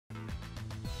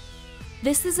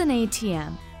This is an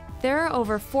ATM. There are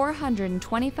over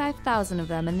 425,000 of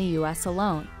them in the US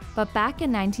alone. But back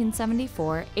in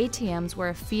 1974, ATMs were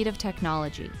a feat of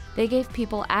technology. They gave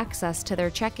people access to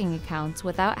their checking accounts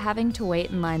without having to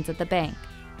wait in lines at the bank.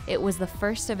 It was the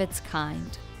first of its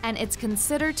kind. And it's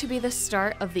considered to be the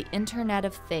start of the Internet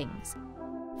of Things.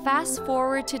 Fast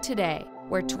forward to today,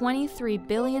 where 23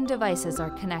 billion devices are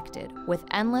connected, with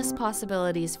endless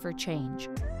possibilities for change.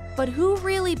 But who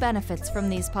really benefits from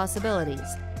these possibilities?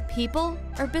 People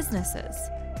or businesses?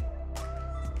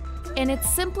 In its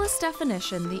simplest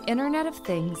definition, the Internet of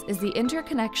Things is the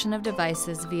interconnection of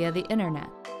devices via the Internet.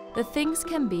 The things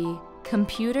can be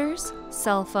computers,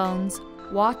 cell phones,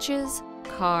 watches,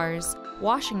 cars,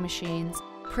 washing machines,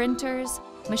 printers,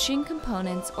 machine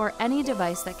components, or any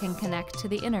device that can connect to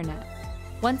the Internet.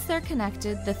 Once they're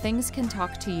connected, the things can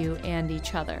talk to you and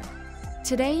each other.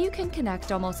 Today, you can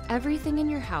connect almost everything in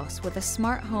your house with a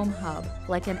smart home hub,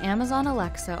 like an Amazon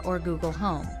Alexa or Google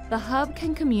Home. The hub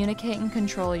can communicate and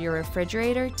control your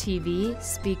refrigerator, TV,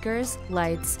 speakers,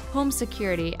 lights, home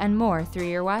security, and more through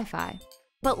your Wi-Fi.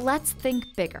 But let's think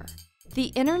bigger. The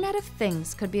Internet of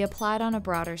Things could be applied on a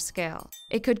broader scale.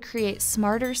 It could create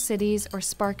smarter cities or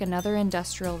spark another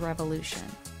industrial revolution.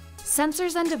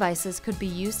 Sensors and devices could be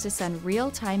used to send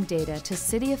real-time data to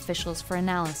city officials for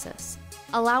analysis,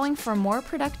 allowing for more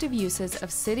productive uses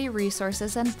of city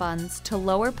resources and funds to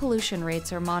lower pollution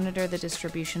rates or monitor the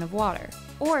distribution of water,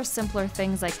 or simpler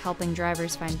things like helping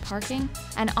drivers find parking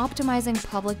and optimizing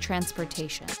public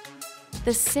transportation.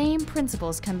 The same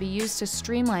principles can be used to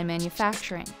streamline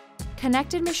manufacturing.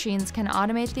 Connected machines can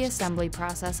automate the assembly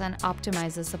process and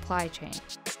optimize the supply chain.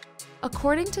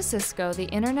 According to Cisco, the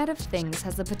Internet of Things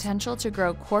has the potential to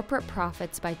grow corporate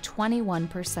profits by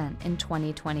 21% in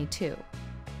 2022.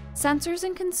 Sensors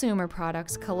in consumer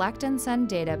products collect and send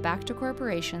data back to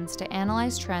corporations to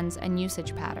analyze trends and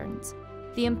usage patterns.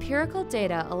 The empirical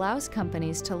data allows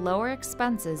companies to lower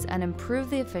expenses and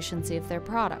improve the efficiency of their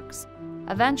products.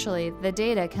 Eventually, the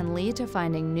data can lead to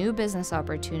finding new business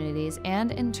opportunities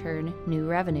and, in turn, new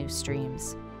revenue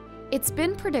streams. It's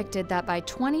been predicted that by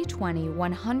 2020,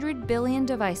 100 billion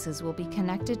devices will be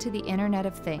connected to the Internet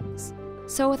of Things.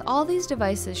 So with all these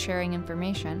devices sharing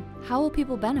information, how will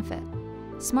people benefit?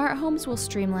 Smart homes will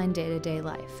streamline day-to-day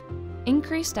life.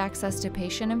 Increased access to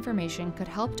patient information could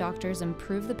help doctors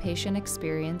improve the patient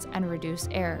experience and reduce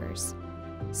errors.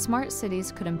 Smart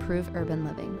cities could improve urban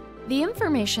living. The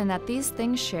information that these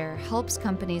things share helps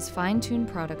companies fine-tune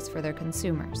products for their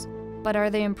consumers. But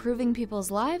are they improving people's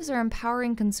lives or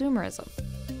empowering consumerism?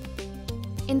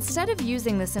 Instead of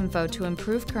using this info to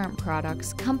improve current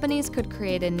products, companies could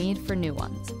create a need for new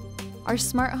ones. Are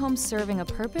smart homes serving a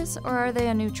purpose, or are they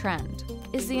a new trend?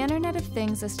 Is the Internet of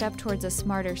Things a step towards a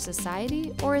smarter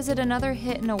society, or is it another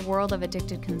hit in a world of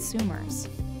addicted consumers?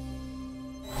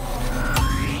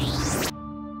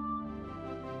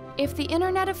 If the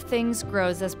Internet of Things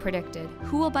grows as predicted,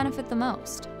 who will benefit the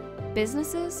most?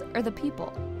 Businesses or the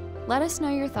people? Let us know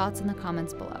your thoughts in the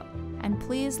comments below, and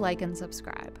please like and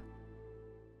subscribe.